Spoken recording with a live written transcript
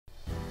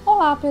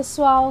Olá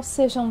pessoal,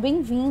 sejam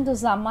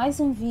bem-vindos a mais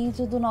um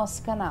vídeo do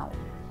nosso canal.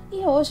 E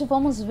hoje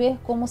vamos ver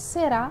como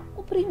será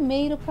o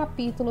primeiro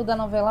capítulo da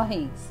novela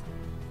Reis.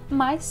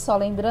 Mas só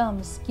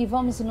lembramos que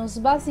vamos nos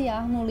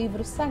basear no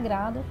livro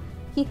sagrado,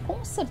 que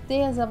com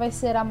certeza vai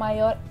ser a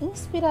maior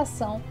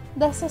inspiração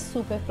dessa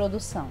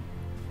superprodução.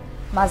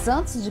 Mas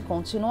antes de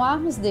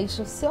continuarmos, deixe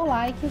o seu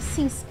like,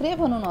 se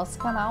inscreva no nosso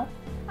canal,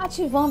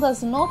 ativando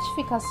as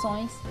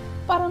notificações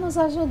para nos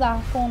ajudar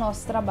com o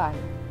nosso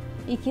trabalho.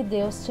 E que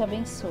Deus te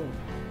abençoe.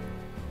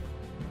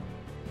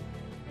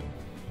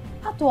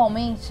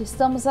 Atualmente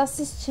estamos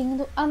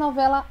assistindo a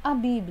novela A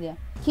Bíblia,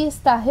 que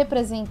está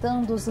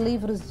representando os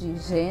livros de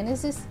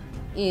Gênesis,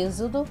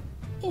 Êxodo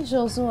e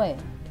Josué.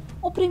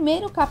 O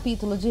primeiro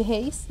capítulo de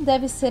Reis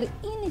deve ser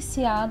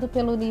iniciado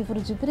pelo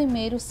livro de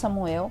Primeiro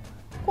Samuel,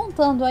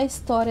 contando a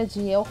história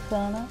de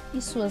Elcana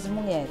e suas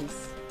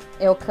mulheres.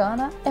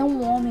 Elcana é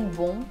um homem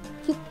bom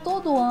que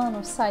todo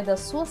ano sai da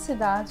sua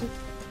cidade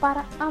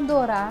para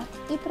adorar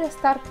e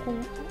prestar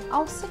culto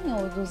ao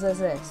Senhor dos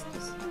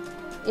Exércitos.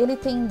 Ele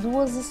tem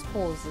duas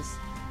esposas,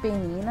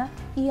 Penina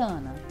e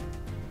Ana.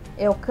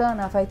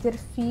 Elcana vai ter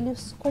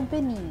filhos com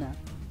Penina.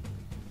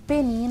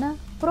 Penina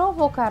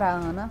provocará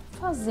Ana,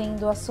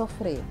 fazendo-a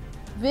sofrer.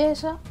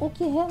 Veja o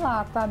que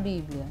relata a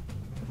Bíblia.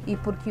 E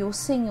porque o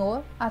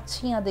Senhor a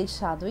tinha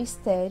deixado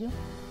estéril,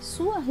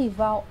 sua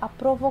rival a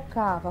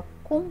provocava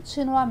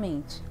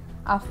continuamente,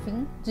 a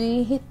fim de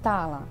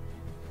irritá-la.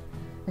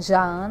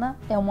 Já Ana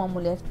é uma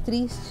mulher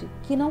triste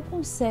que não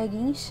consegue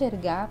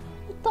enxergar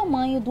o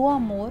tamanho do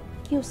amor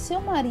que o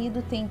seu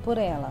marido tem por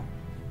ela.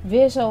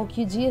 Veja o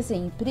que diz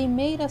em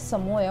 1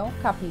 Samuel,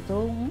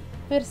 capítulo 1,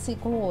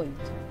 versículo 8.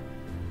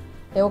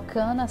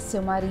 Elcana,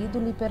 seu marido,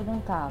 lhe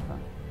perguntava: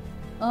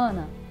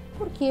 Ana,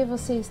 por que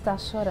você está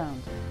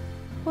chorando?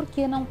 Por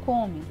que não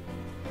come?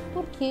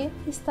 Por que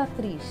está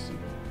triste?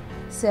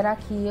 Será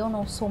que eu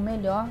não sou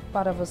melhor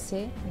para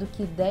você do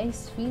que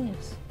 10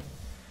 filhos?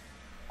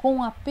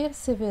 Com a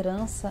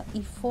perseverança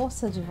e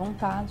força de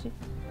vontade,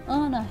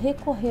 Ana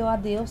recorreu a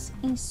Deus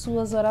em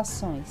suas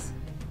orações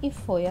e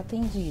foi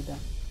atendida.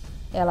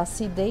 Ela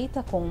se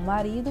deita com o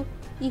marido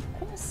e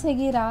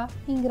conseguirá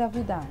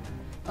engravidar.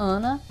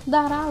 Ana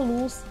dará à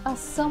luz a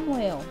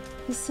Samuel,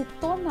 que se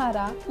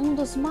tornará um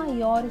dos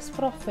maiores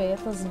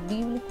profetas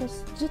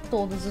bíblicos de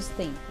todos os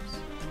tempos.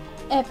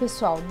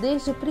 Pessoal,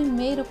 desde o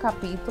primeiro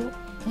capítulo,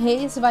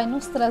 Reis vai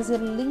nos trazer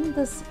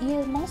lindas e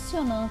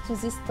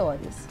emocionantes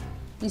histórias.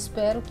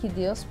 Espero que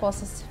Deus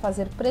possa se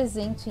fazer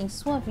presente em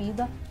sua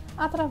vida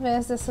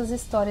através dessas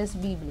histórias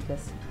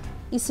bíblicas.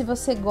 E se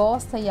você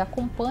gosta e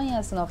acompanha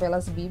as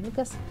novelas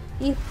bíblicas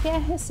e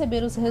quer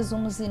receber os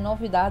resumos e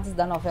novidades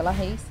da novela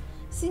Reis,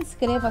 se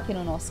inscreva aqui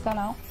no nosso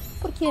canal,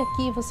 porque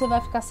aqui você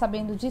vai ficar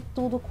sabendo de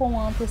tudo com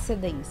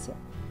antecedência.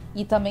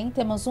 E também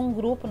temos um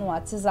grupo no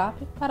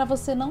WhatsApp para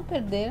você não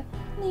perder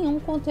nenhum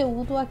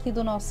conteúdo aqui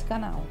do nosso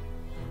canal.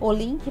 O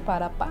link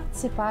para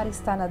participar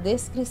está na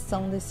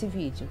descrição desse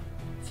vídeo.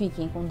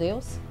 Fiquem com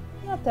Deus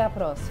e até a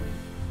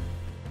próxima!